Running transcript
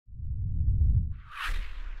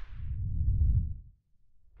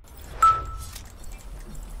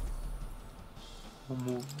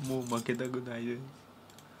もう負けたくないです。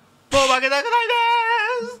もう負けたくない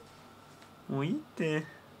です。もういいって。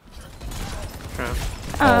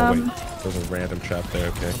Oh wait, there's a random trap there.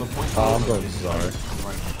 Okay. Oh, I'm going sorry.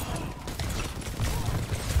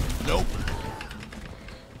 Nope.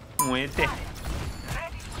 もうええって。I'm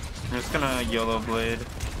just gonna yellow blade.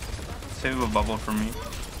 Save a bubble for me.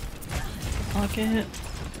 Okay.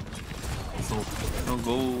 No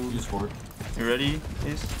gold. You ready?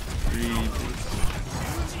 Ace? 3, 2.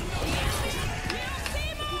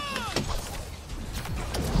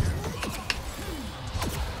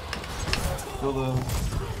 Kill the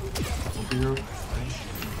hero.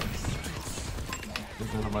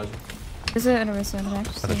 Is it an Orisa? I'm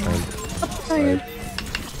actually Tired.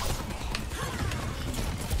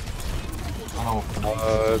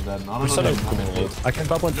 I can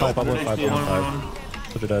bubble in 5, bubble in 5, bubble in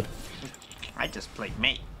 5. Put it dead. I just played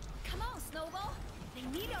mate. Come on, Snowball. They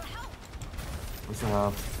need our help. What's the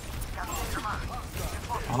half? I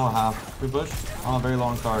don't know half. We push. I don't know very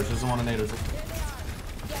long cards. Doesn't want to nade it.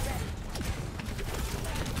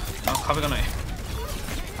 壁がない。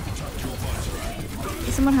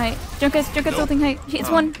 Someone height. Junket's ulting height. It's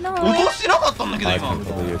one. No. 落としなかったんだけど I 今。 can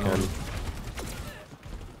bubble you again.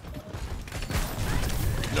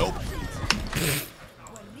 Nope.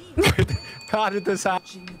 How did this happen?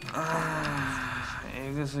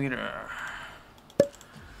 えぐすぎる。も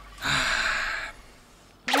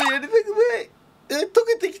うやりたくない。溶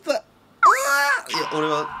けてきた。いや俺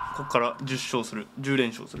はここから10勝する。10連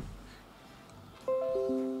勝する。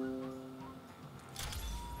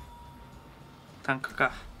タンク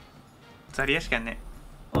か。ザリアしかね。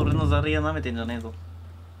俺のザリア舐めてんじゃねえぞ。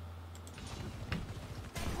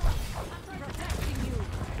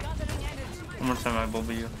One more time I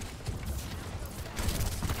bubble you.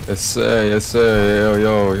 Yes sir, yes sir.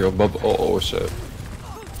 Yo, bubble. Oh shit.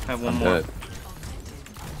 I have one I'm more. dead.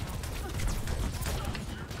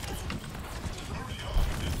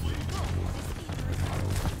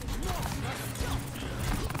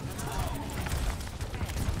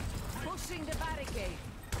 Pushing the barricade.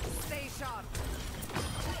 Stay sharp.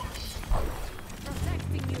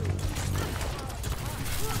 Protecting you.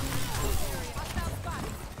 Hostile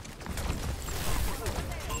spotted.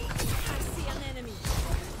 I see an enemy.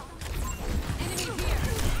 Enemy here.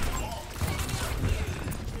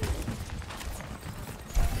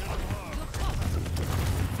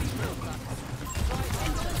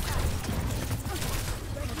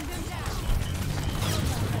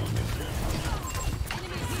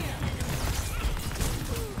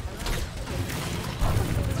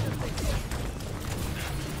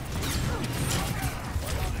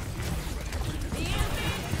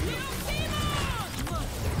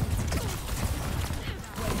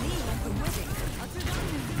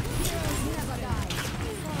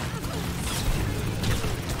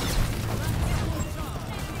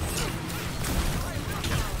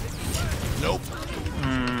 Nope.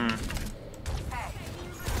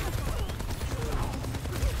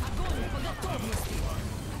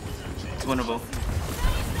 It's winnable.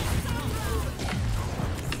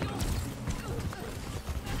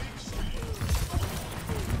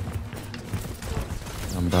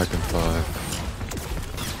 I'm back in 5.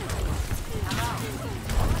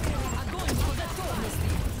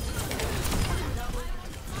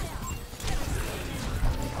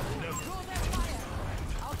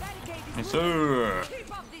 Yes sir.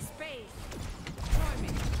 Keep up this pace.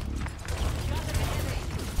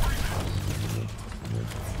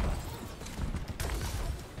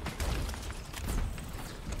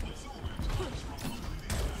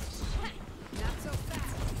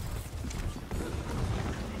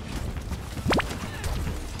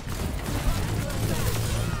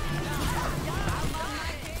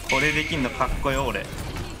 これできんのかっこよ俺。イ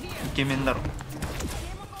ケメンだろ。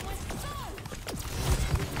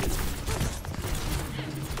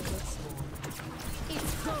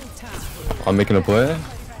I'm making a play.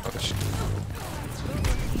 Oh, shit.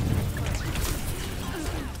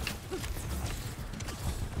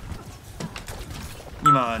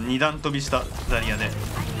 今2段飛びしたザリアで。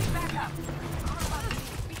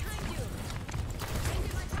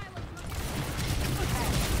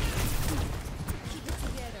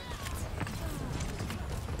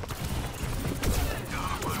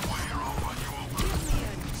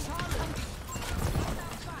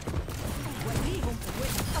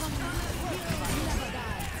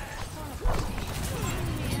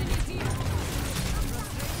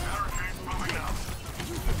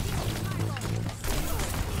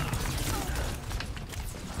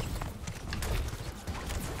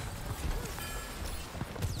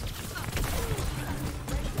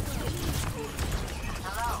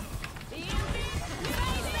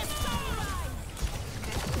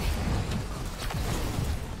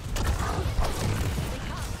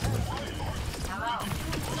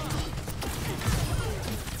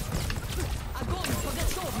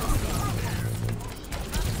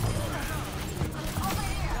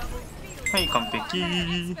はい完璧。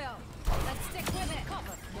 Let's stick with it.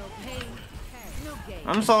 No pain, no gain.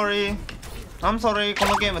 I'm sorry I'm sorry こ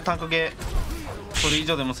のゲームタンクゲー。それ以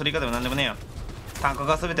上でもそれ以下でも何でもねえよ。タンク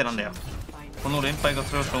が全てなんだよ。この連敗が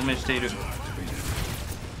それを証明している。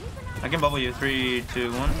 I can bubble you 3,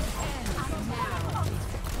 2, 1.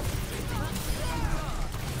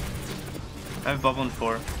 I've bubbled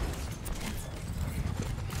 4.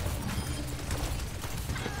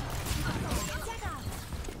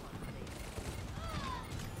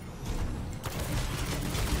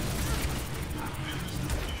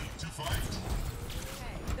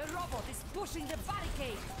 The robot is pushing the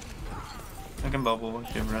barricade. I can bubble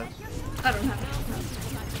with your res. I don't have it.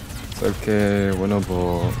 It's okay,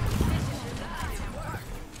 winnable.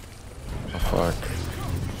 Oh fuck.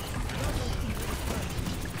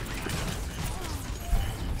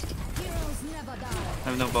 Heroes never die. I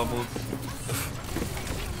have no bubbles.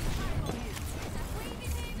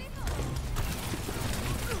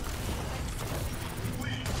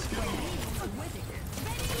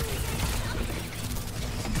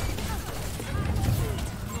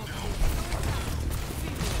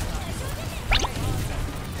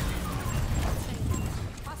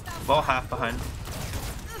 Ball half behind.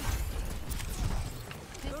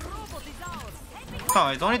 Oh,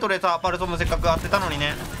 it's only to raise up. パルトもせっかく当てたのに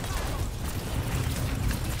ね。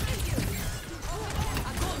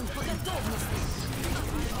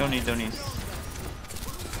Don't need, don't need.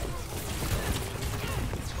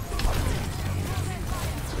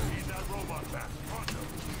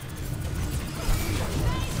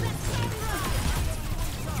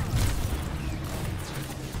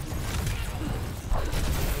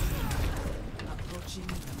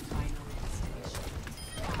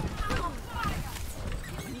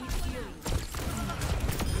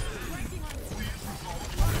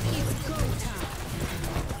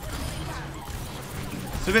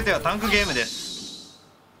すべてはタンクゲームです。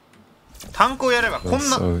タンクをやればこん That's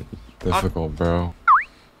な so difficult, bro.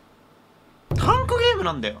 タンクゲーム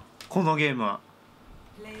なんだよこのゲームは。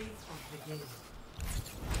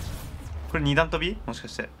これ二段跳びもしか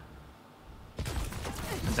して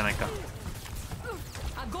じゃないか。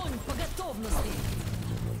 Огонь по готовности.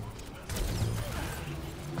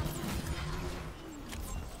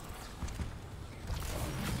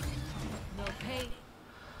 No pain.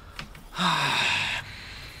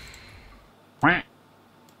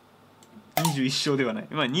 21勝ではない。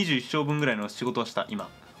今21勝分ぐらいの仕事をした今。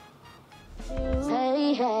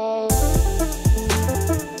 Hey, hey.